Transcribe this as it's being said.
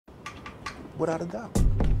Without a doubt.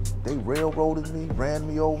 They railroaded me, ran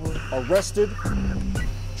me over. Arrested,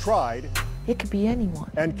 tried. It could be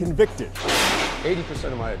anyone. And convicted.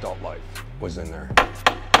 80% of my adult life was in there.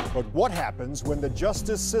 But what happens when the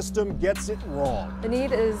justice system gets it wrong? The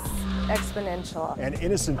need is exponential. And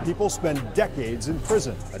innocent people spend decades in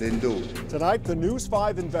prison. I didn't do it. Tonight, the News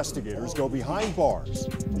 5 investigators go behind bars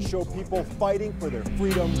to show people fighting for their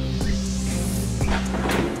freedom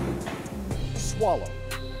swallowed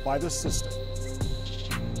by the system.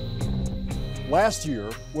 Last year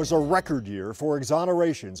was a record year for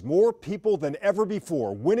exonerations. More people than ever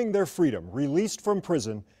before winning their freedom, released from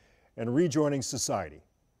prison, and rejoining society.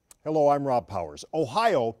 Hello, I'm Rob Powers.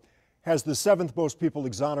 Ohio has the 7th most people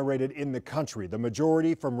exonerated in the country, the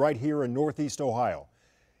majority from right here in Northeast Ohio.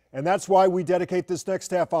 And that's why we dedicate this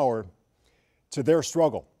next half hour to their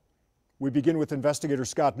struggle. We begin with investigator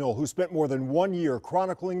Scott Knoll, who spent more than 1 year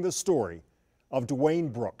chronicling the story of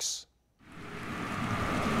Dwayne Brooks.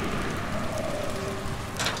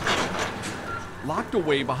 Locked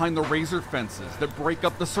away behind the razor fences that break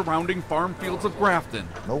up the surrounding farm fields of Grafton,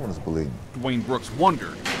 No one is believing. Dwayne Brooks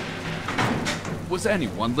wondered, was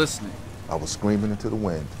anyone listening? I was screaming into the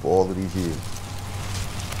wind for all of these years.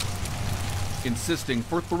 Insisting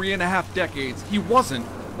for 3.5 decades he wasn't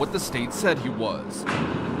what the state said he was.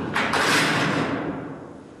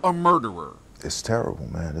 A murderer. It's terrible,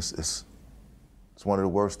 man. It's one of the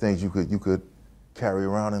worst things you could carry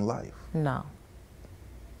around in life. No.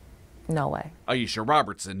 No way. Aisha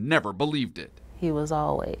Robertson never believed it. He was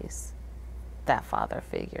always that father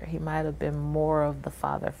figure. He might have been more of the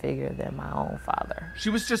father figure than my own father. She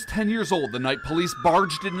was just 10 years old the night police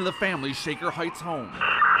barged into the family's Shaker Heights home.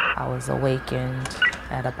 I was awakened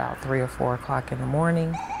at about 3 or 4 o'clock in the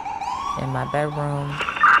morning in my bedroom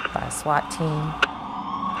by a SWAT team,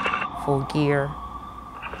 full gear,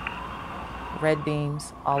 red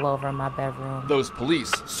beams all over my bedroom. Those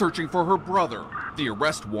police searching for her brother, the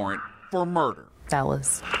arrest warrant for murder. That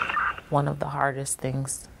was one of the hardest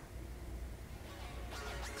things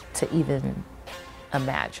to even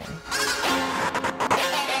imagine.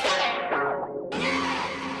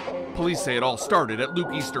 Police say it all started at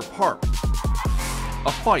Luke Easter Park.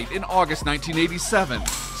 A fight in August 1987.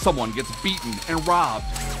 Someone gets beaten and robbed.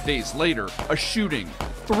 Days later, a shooting.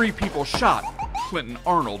 3 people shot. Clinton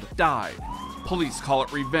Arnold died. Police call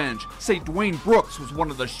it revenge, say Dwayne Brooks was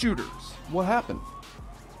one of the shooters. What happened?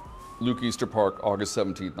 Luke Easter Park, August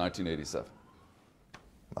 17th, 1987.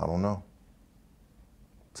 I don't know.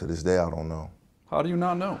 To this day, I don't know. How do you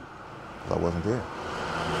not know? 'Cause I wasn't there.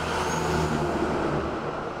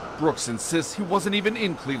 Brooks insists he wasn't even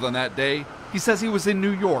in Cleveland that day. He says he was in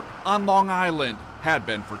New York, on Long Island, had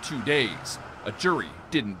been for 2 days. A jury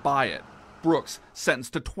didn't buy it. Brooks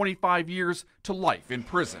sentenced to 25 years to life in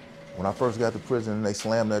prison. When I first got to prison and they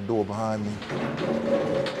slammed that door behind me,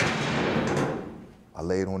 I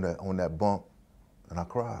laid on that bunk and I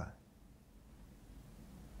cried.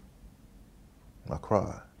 I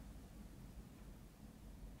cried.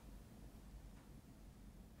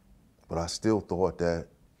 But I still thought that,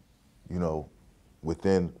 you know,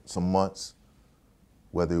 within some months,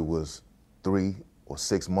 whether it was 3 or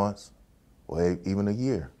 6 months or even a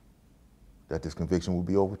year, that this conviction would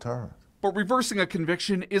be overturned. But reversing a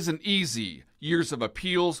conviction isn't easy. Years of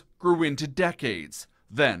appeals grew into decades.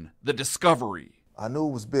 Then the discovery. I knew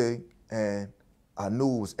it was big, and I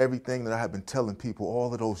knew it was everything that I had been telling people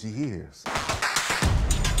all of those years.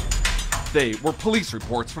 They were police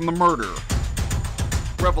reports from the murder.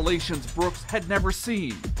 Revelations Brooks had never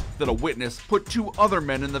seen. That a witness put 2 other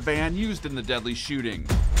men in the van used in the deadly shooting.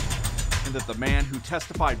 And that the man who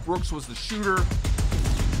testified Brooks was the shooter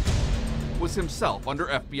was himself under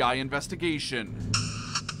FBI investigation.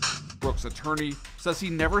 Brooks' attorney says he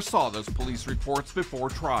never saw those police reports before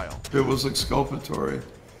trial. It was exculpatory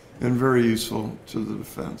and very useful to the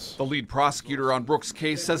defense. The lead prosecutor on Brooks'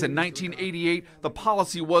 case says in 1988, the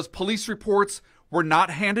policy was police reports were not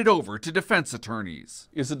handed over to defense attorneys.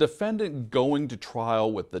 Is the defendant going to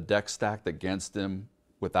trial with the deck stacked against him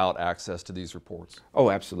without access to these reports? Oh,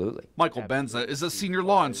 absolutely. Michael Benza is a senior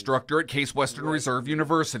law instructor at Case Western Reserve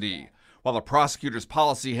University. While the prosecutor's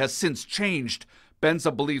policy has since changed,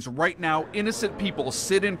 Benza believes right now innocent people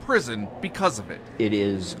sit in prison because of it. It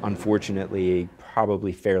is unfortunately a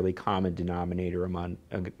probably fairly common denominator among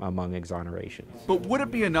exonerations. But would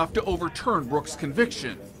it be enough to overturn Brooks'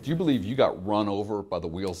 conviction? Do you believe you got run over by the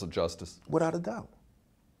wheels of justice? Without a doubt.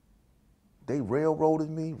 They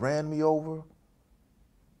railroaded me, ran me over,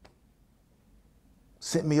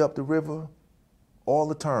 sent me up the river, all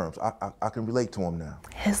the terms. I can relate to them now.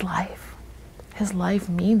 His life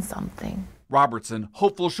means something. Robertson,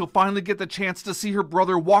 hopeful she'll finally get the chance to see her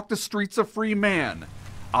brother walk the streets a free man.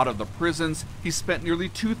 Out of the prisons, he spent nearly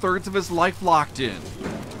 2/3 of his life locked in.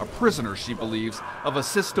 A prisoner, she believes, of a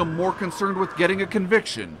system more concerned with getting a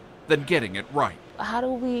conviction than getting it right. How do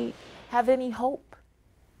we have any hope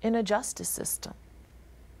in a justice system?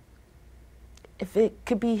 If it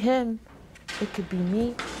could be him, it could be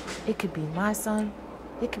me, it could be my son,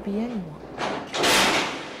 it could be anyone.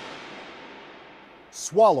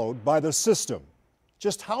 Swallowed by the system.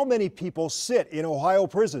 Just how many people sit in Ohio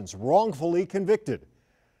prisons wrongfully convicted?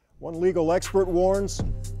 One legal expert warns,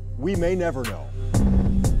 we may never know.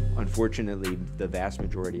 Unfortunately, the vast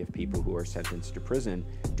majority of people who are sentenced to prison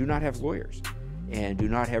do not have lawyers and do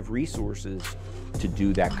not have resources to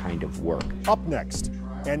do that kind of work. Up next,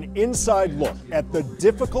 an inside look at the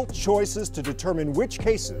difficult choices to determine which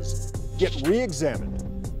cases get re-examined.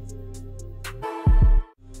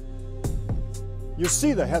 You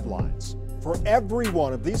see the headlines. For every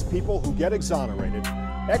one of these people who get exonerated,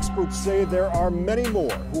 experts say there are many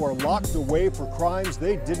more who are locked away for crimes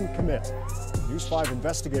they didn't commit. News 5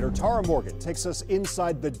 investigator Tara Morgan takes us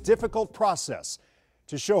inside the difficult process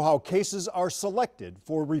to show how cases are selected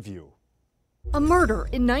for review. A murder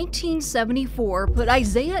in 1974 put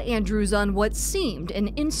Isaiah Andrews on what seemed an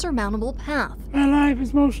insurmountable path. My life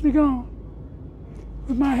is mostly gone.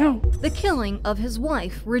 With my help. The killing of his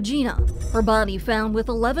wife, Regina. Her body found with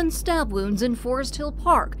 11 stab wounds in Forest Hill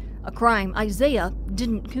Park, a crime Isaiah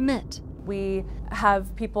didn't commit. We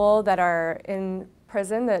have people that are in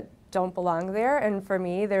prison that don't belong there, and for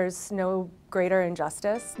me, there's no greater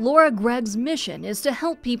injustice. Laura Gregg's mission is to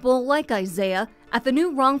help people like Isaiah at the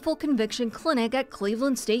new wrongful conviction clinic at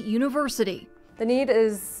Cleveland State University. The need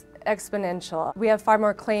is exponential. We have far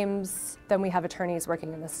more claims than we have attorneys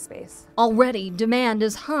working in this space. Already, demand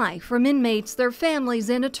is high from inmates, their families,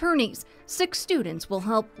 and attorneys. 6 students will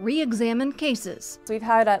help re-examine cases. So we've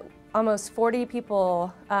had almost 40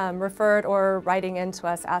 people referred or writing into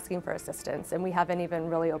us asking for assistance, and we haven't even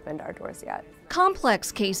really opened our doors yet.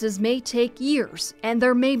 Complex cases may take years, and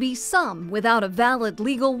there may be some without a valid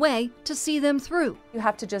legal way to see them through. You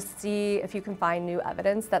have to just see if you can find new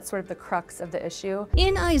evidence. That's sort of the crux of the issue.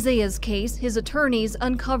 In Isaiah's case, his attorneys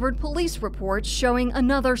uncovered police reports showing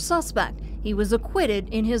another suspect. He was acquitted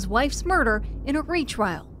in his wife's murder in a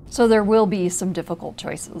retrial. So there will be some difficult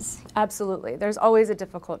choices. Absolutely. There's always a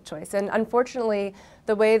difficult choice. And unfortunately,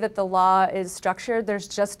 the way that the law is structured,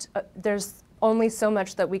 there's only so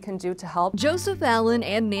much that we can do to help. Joseph Allen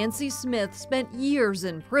and Nancy Smith spent years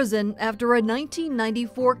in prison after a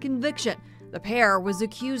 1994 conviction. The pair was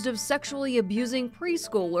accused of sexually abusing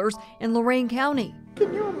preschoolers in Lorain County.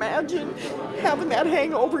 Can you imagine having that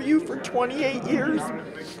hang over you for 28 years?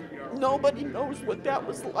 Nobody knows what that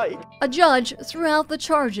was like. A judge threw out the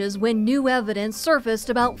charges when new evidence surfaced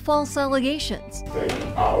about false allegations.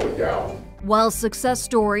 While success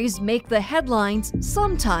stories make the headlines,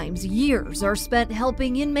 sometimes years are spent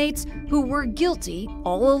helping inmates who were guilty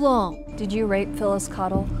all along. Did you rape Phyllis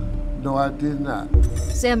Cottle? No, I did not.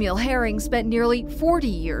 Samuel Herring spent nearly 40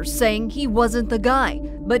 years saying he wasn't the guy,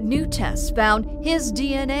 but new tests found his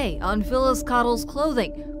DNA on Phyllis Cottle's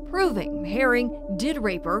clothing, proving Herring did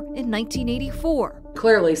rape her in 1984.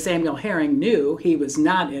 Clearly, Samuel Herring knew he was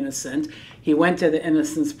not innocent. He went to the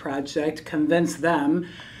Innocence Project, convinced them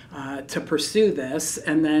to pursue this,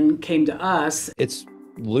 and then came to us. It's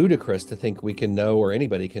ludicrous to think we can know, or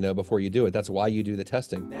anybody can know, before you do it. That's why you do the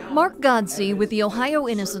testing. Mark Godsey with the Ohio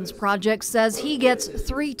Innocence Project says he gets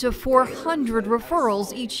 300 to 400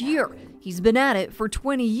 referrals each year. He's been at it for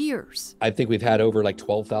 20 years. I think we've had over like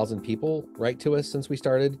 12,000 people write to us since we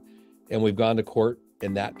started, and we've gone to court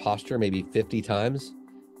in that posture maybe 50 times,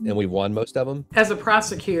 and we've won most of them. As a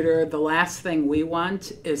prosecutor, the last thing we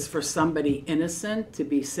want is for somebody innocent to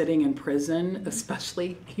be sitting in prison,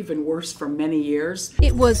 especially even worse for many years.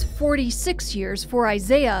 It was 46 years for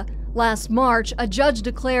Isaiah. Last March, a judge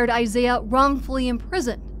declared Isaiah wrongfully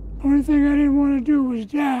imprisoned. The only thing I didn't want to do was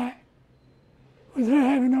die without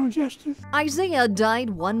having no justice. Isaiah died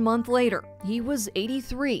 1 month later. He was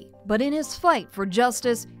 83, but in his fight for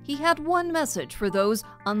justice, he had one message for those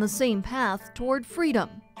on the same path toward freedom.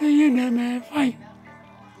 Stay in there, man, fight.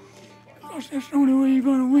 Because that's the only way you're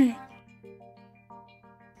gonna win.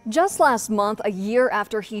 Just last month, a year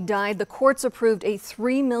after he died, the courts approved a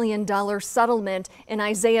 $3 million settlement in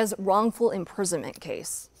Isaiah's wrongful imprisonment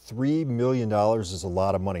case. $3 million is a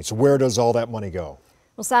lot of money. So where does all that money go?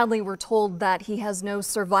 Well, sadly, we're told that he has no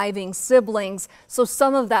surviving siblings, so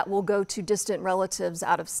some of that will go to distant relatives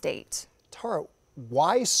out of state. Tara,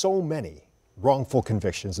 why so many wrongful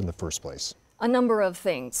convictions in the first place? A number of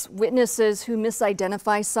things: witnesses who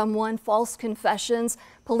misidentify someone, false confessions,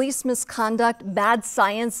 police misconduct, bad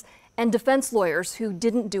science, and defense lawyers who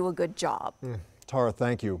didn't do a good job. Tara,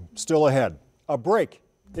 thank you. Still ahead, a break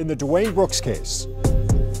in the Dwayne Brooks case.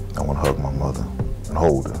 I want to hug my mother and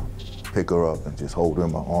hold her, pick her up and just hold her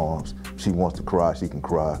in my arms. If she wants to cry, she can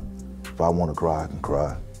cry. If I want to cry, I can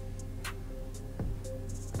cry.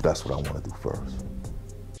 That's what I want to do first.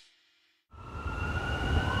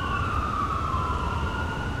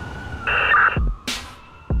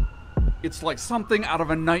 It's like something out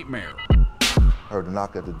of a nightmare. Heard a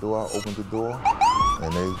knock at the door, I opened the door,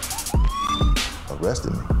 and they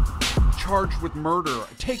arrested me. Charged with murder,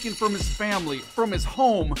 taken from his family, from his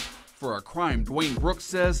home, for a crime Dwayne Brooks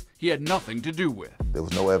says he had nothing to do with. There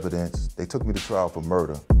was no evidence. They took me to trial for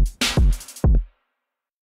murder.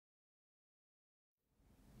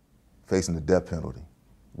 Facing the death penalty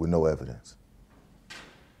with no evidence.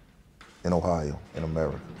 In Ohio, in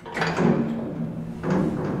America.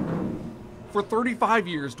 For 35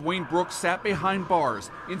 years, Dwayne Brooks sat behind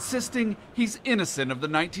bars, insisting he's innocent of the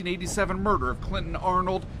 1987 murder of Clinton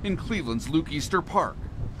Arnold in Cleveland's Luke Easter Park.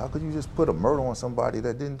 How could you just put a murder on somebody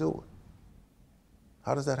that didn't do it?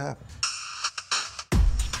 How does that happen?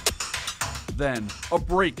 Then, a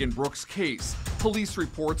break in Brooks' case. Police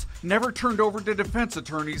reports, never turned over to defense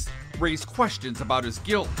attorneys, raised questions about his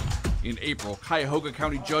guilt. In April, Cuyahoga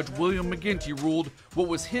County Judge William McGinty ruled what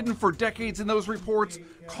was hidden for decades in those reports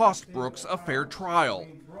cost Brooks a fair trial.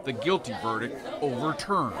 The guilty verdict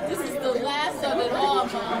overturned. This is the last of it all,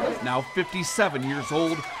 Mom. Now 57 years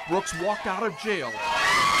old, Brooks walked out of jail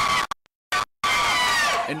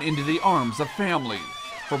and into the arms of family.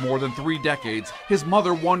 For more than 3 decades, his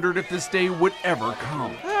mother wondered if this day would ever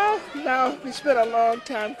come. No, it's been a long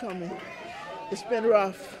time coming. It's been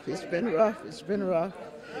rough. It's been rough. It's been rough.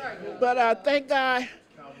 But thank God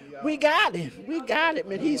we got him. We got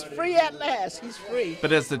him, and he's free at last. He's free.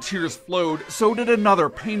 But as the tears flowed, so did another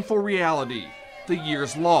painful reality: the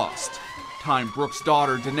years lost. Time Brooks'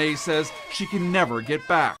 daughter, Danae, says she can never get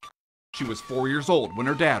back. She was 4 years old when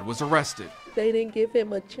her dad was arrested. They didn't give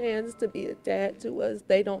him a chance to be a dad to us.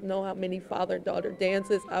 They don't know how many father-daughter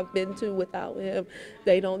dances I've been to without him.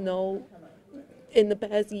 They don't know, in the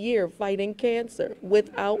past year, fighting cancer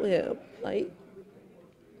without him. Like,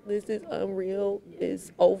 this is unreal.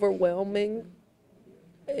 It's overwhelming.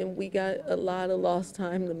 And we got a lot of lost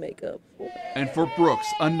time to make up for. And for Brooks,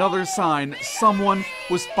 another sign someone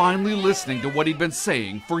was finally listening to what he'd been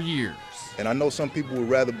saying for years. And I know some people would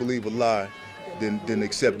rather believe a lie than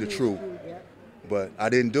accept the truth. But I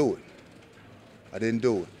didn't do it. I didn't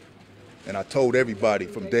do it. And I told everybody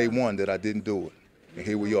from day one that I didn't do it. And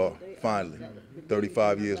here we are, finally,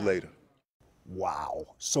 35 years later. Wow.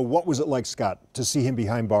 So what was it like, Scott, to see him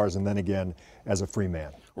behind bars and then again as a free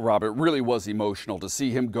man? Rob, it really was emotional to see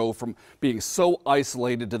him go from being so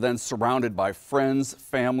isolated to then surrounded by friends,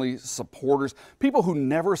 family, supporters, people who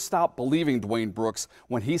never stopped believing Dwayne Brooks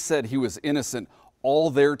when he said he was innocent, all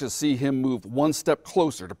there to see him move one step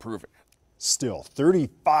closer to proving it. Still,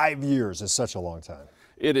 35 years is such a long time.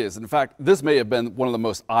 It is. In fact, this may have been one of the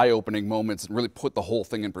most eye-opening moments and really put the whole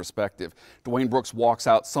thing in perspective. Dwayne Brooks walks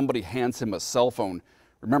out, somebody hands him a cell phone.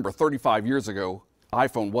 Remember, 35 years ago,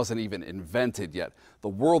 iPhone wasn't even invented yet. The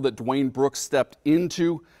world that Dwayne Brooks stepped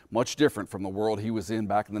into, much different from the world he was in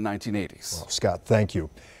back in the 1980s. Well, Scott, thank you.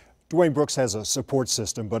 Dwayne Brooks has a support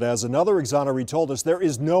system, but as another exoneree told us, there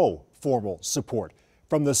is no formal support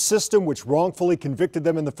from the system which wrongfully convicted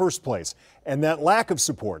them in the first place. And that lack of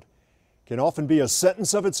support can often be a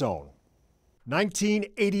sentence of its own.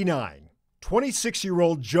 1989,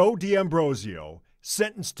 26-year-old Joe D'Ambrosio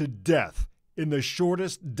sentenced to death in the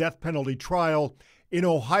shortest death penalty trial in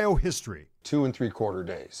Ohio history. 2 3/4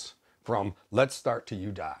 days from let's start to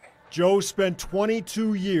you die. Joe spent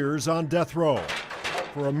 22 years on death row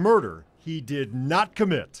for a murder he did not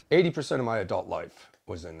commit. 80% of my adult life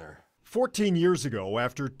was in there. 14 years ago,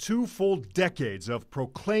 after 2 full decades of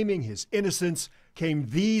proclaiming his innocence, came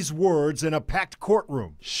these words in a packed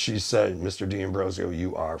courtroom. She said, Mr. D'Ambrosio,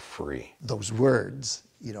 you are free. Those words,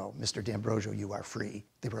 Mr. D'Ambrosio, you are free,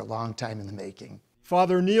 they were a long time in the making.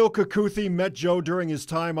 Father Neil Kakuthi met Joe during his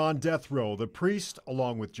time on death row. The priest,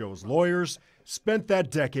 along with Joe's lawyers, spent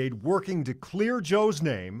that decade working to clear Joe's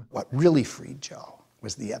name. What really freed Joe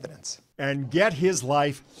was the evidence. And get his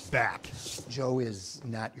life back. Joe is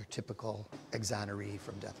not your typical exoneree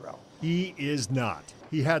from death row. He is not.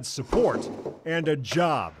 He had support and a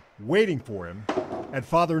job waiting for him at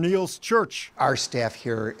Father Neil's church. Our staff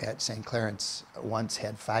here at St. Clarence once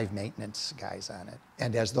had 5 maintenance guys on it.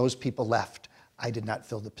 And as those people left, I did not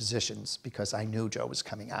fill the positions because I knew Joe was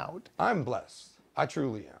coming out. I'm blessed I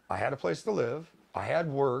truly am. I had a place to live. I had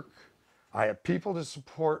work. I had people to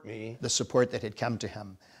support me. The support that had come to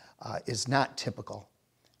him is not typical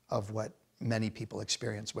of what many people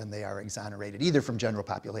experience when they are exonerated, either from general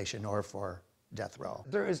population or for death row.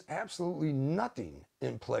 There is absolutely nothing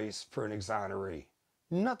in place for an exoneree.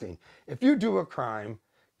 Nothing. If you do a crime,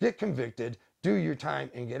 get convicted, do your time,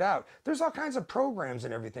 and get out. There's all kinds of programs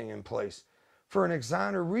and everything in place. For an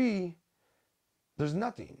exoneree, there's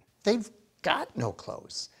nothing. They've got no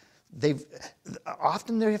clothes.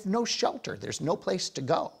 Often they have no shelter. There's no place to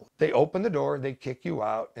go. They open the door, they kick you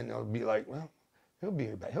out, and they'll be like, well, he'll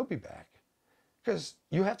be back. Because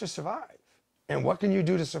you have to survive. And what can you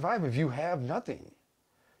do to survive if you have nothing?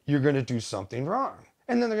 You're going to do something wrong.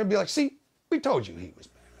 And then they're going to be like, see, we told you he was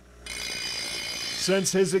back.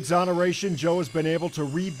 Since his exoneration, Joe has been able to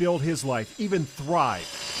rebuild his life, even thrive,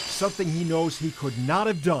 something he knows he could not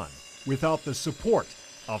have done without the support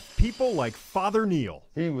of people like Father Neil.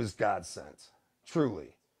 He was God sent,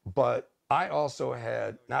 truly. But I also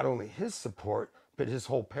had not only his support, but his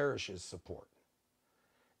whole parish's support.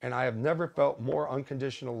 And I have never felt more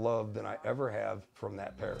unconditional love than I ever have from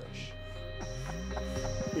that parish.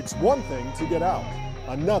 It's one thing to get out,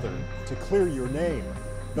 another to clear your name.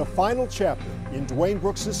 The final chapter in Dwayne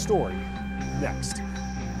Brooks' story, next.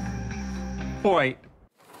 Point.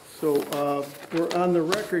 So we're on the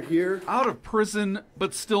record here. Out of prison,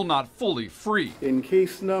 but still not fully free. In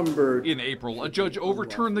case number... In April, a judge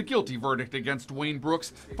overturned the guilty verdict against Dwayne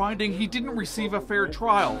Brooks, finding he didn't receive a fair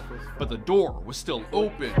trial, but the door was still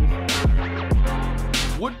open.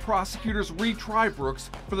 Would prosecutors retry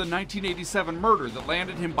Brooks for the 1987 murder that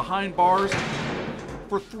landed him behind bars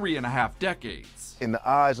for 3.5 decades? In the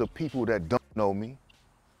eyes of people that don't know me,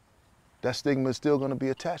 that stigma is still going to be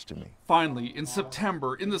attached to me. Finally, in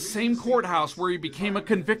September, in the same courthouse where he became a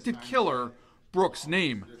convicted killer, Brooks'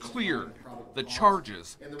 name cleared. The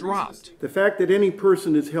charges dropped. The fact that any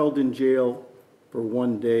person is held in jail for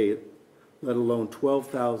 1 day, let alone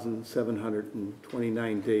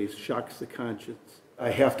 12,729 days, shocks the conscience.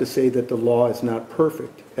 I have to say that the law is not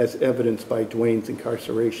perfect, as evidenced by Dwayne's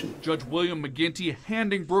incarceration. Judge William McGinty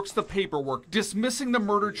handing Brooks the paperwork, dismissing the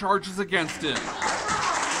murder charges against him.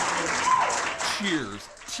 Cheers,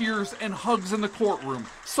 tears, and hugs in the courtroom.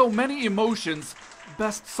 So many emotions,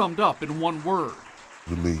 best summed up in one word.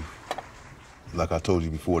 Relief. Like I told you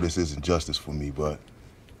before, this isn't justice for me, but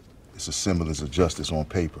it's a semblance of justice on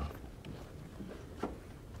paper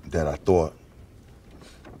that I thought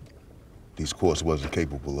these courts wasn't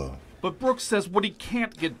capable of. But Brooks says what he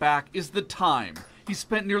can't get back is the time. He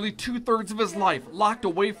spent nearly 2/3 of his life locked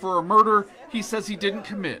away for a murder he says he didn't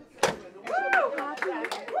commit.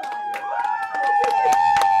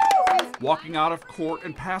 Walking out of court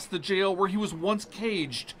and past the jail where he was once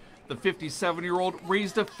caged, the 57-year-old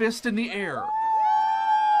raised a fist in the air,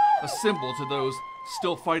 a symbol to those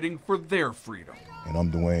still fighting for their freedom. And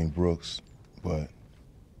I'm Dwayne Brooks, and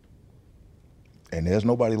there's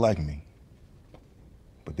nobody like me.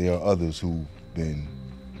 But there are others who've been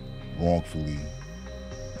wrongfully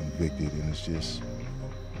convicted, and it's just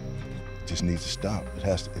needs to stop. It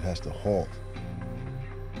has to halt.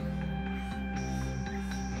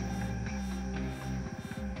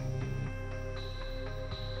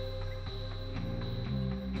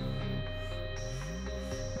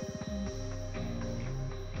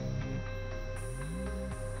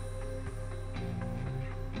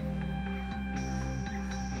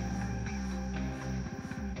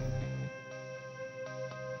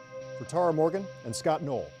 For Tara Morgan and Scott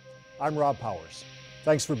Knoll, I'm Rob Powers.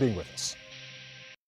 Thanks for being with us.